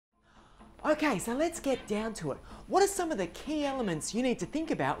Okay, so let's get down to it. What are some of the key elements you need to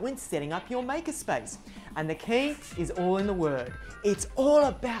think about when setting up your makerspace? And the key is all in the word. It's all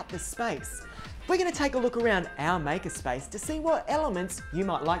about the space. We're going to take a look around our makerspace to see what elements you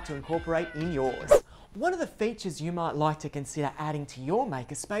might like to incorporate in yours. One of the features you might like to consider adding to your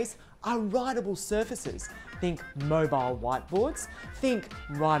makerspace are writable surfaces. Think mobile whiteboards, think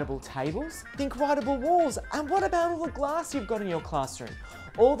writable tables, think writable walls, and what about all the glass you've got in your classroom?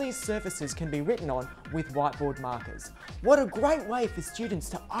 All these surfaces can be written on with whiteboard markers. What a great way for students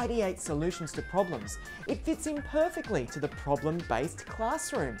to ideate solutions to problems. It fits in perfectly to the problem-based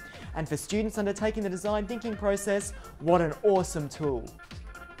classroom. And for students undertaking the design thinking process, what an awesome tool.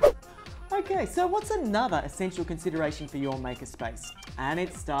 Okay, so what's another essential consideration for your makerspace? And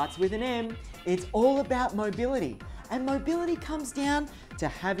it starts with an M. It's all about mobility. And mobility comes down to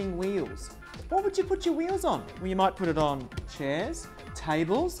having wheels. What would you put your wheels on? Well, you might put it on chairs,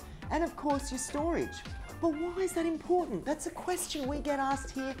 tables, and of course your storage. But why is that important? That's a question we get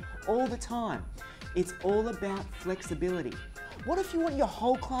asked here all the time. It's all about flexibility. What if you want your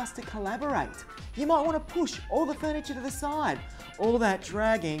whole class to collaborate? You might want to push all the furniture to the side. All that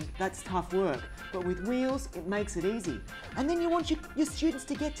dragging, that's tough work. But with wheels, it makes it easy. And then you want your students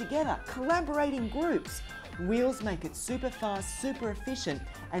to get together, collaborate in groups. Wheels make it super fast, super efficient,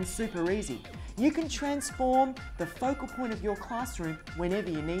 and super easy. You can transform the focal point of your classroom whenever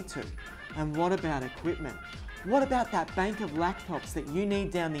you need to. And what about equipment? What about that bank of laptops that you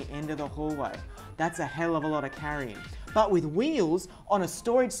need down the end of the hallway? That's a hell of a lot of carrying. But with wheels, on a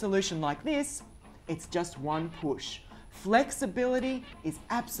storage solution like this, it's just one push. Flexibility is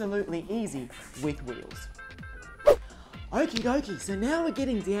absolutely easy with wheels. Okie dokie, so now we're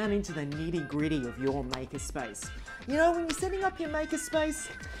getting down into the nitty gritty of your makerspace. You know, when you're setting up your makerspace,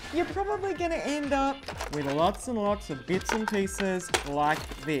 you're probably going to end up with lots and lots of bits and pieces like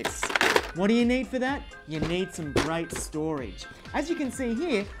this. What do you need for that? You need some great storage. As you can see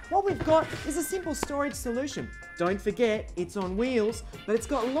here, what we've got is a simple storage solution. Don't forget, it's on wheels, but it's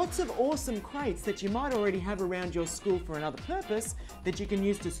got lots of awesome crates that you might already have around your school for another purpose that you can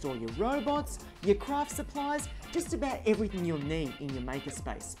use to store your robots, your craft supplies, just about everything you'll need in your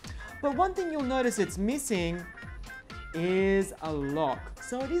makerspace. But one thing you'll notice it's missing is a lock,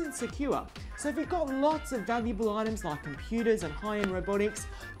 so it isn't secure. So if you've got lots of valuable items like computers and high-end robotics,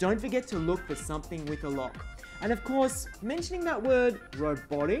 don't forget to look for something with a lock. And of course, mentioning that word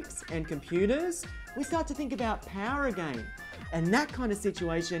robotics and computers, we start to think about power again. In that kind of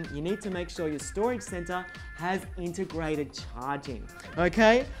situation, you need to make sure your storage center has integrated charging,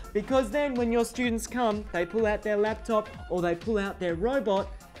 okay? Because then when your students come, they pull out their laptop or they pull out their robot,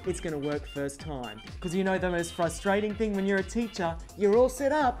 it's going to work first time. Because you know the most frustrating thing when you're a teacher, you're all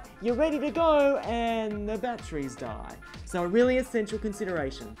set up, you're ready to go, and the batteries die. So a really essential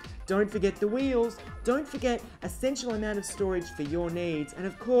consideration. Don't forget the wheels, don't forget essential amount of storage for your needs, and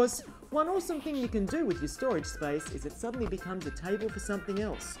of course, one awesome thing you can do with your storage space is it suddenly becomes a table for something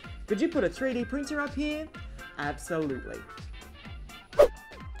else. Could you put a 3D printer up here? Absolutely.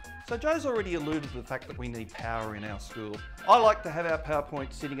 So Joe's already alluded to the fact that we need power in our school. I like to have our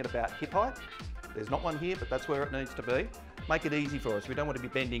PowerPoint sitting at about hip height. There's not one here, but that's where it needs to be. Make it easy for us. We don't want to be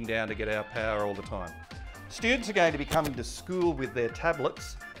bending down to get our power all the time. Students are going to be coming to school with their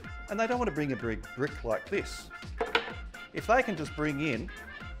tablets, and they don't want to bring a big brick like this. If they can just bring in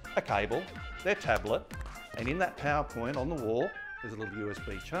a cable, their tablet, and in that PowerPoint on the wall, there's a little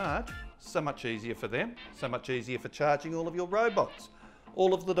USB charge, so much easier for them, so much easier for charging all of your robots.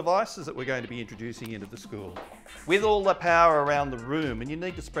 All of the devices that we're going to be introducing into the school. With all the power around the room, and you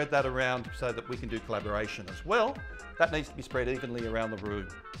need to spread that around so that we can do collaboration as well, that needs to be spread evenly around the room.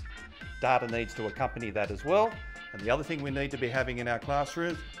 Data needs to accompany that as well, and the other thing we need to be having in our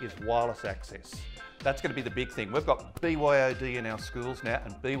classrooms is wireless access. That's going to be the big thing. We've got BYOD in our schools now,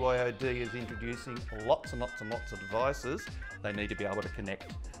 and BYOD is introducing lots and lots and lots of devices. They need to be able to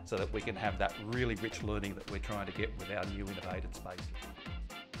connect so that we can have that really rich learning that we're trying to get with our new innovated spaces.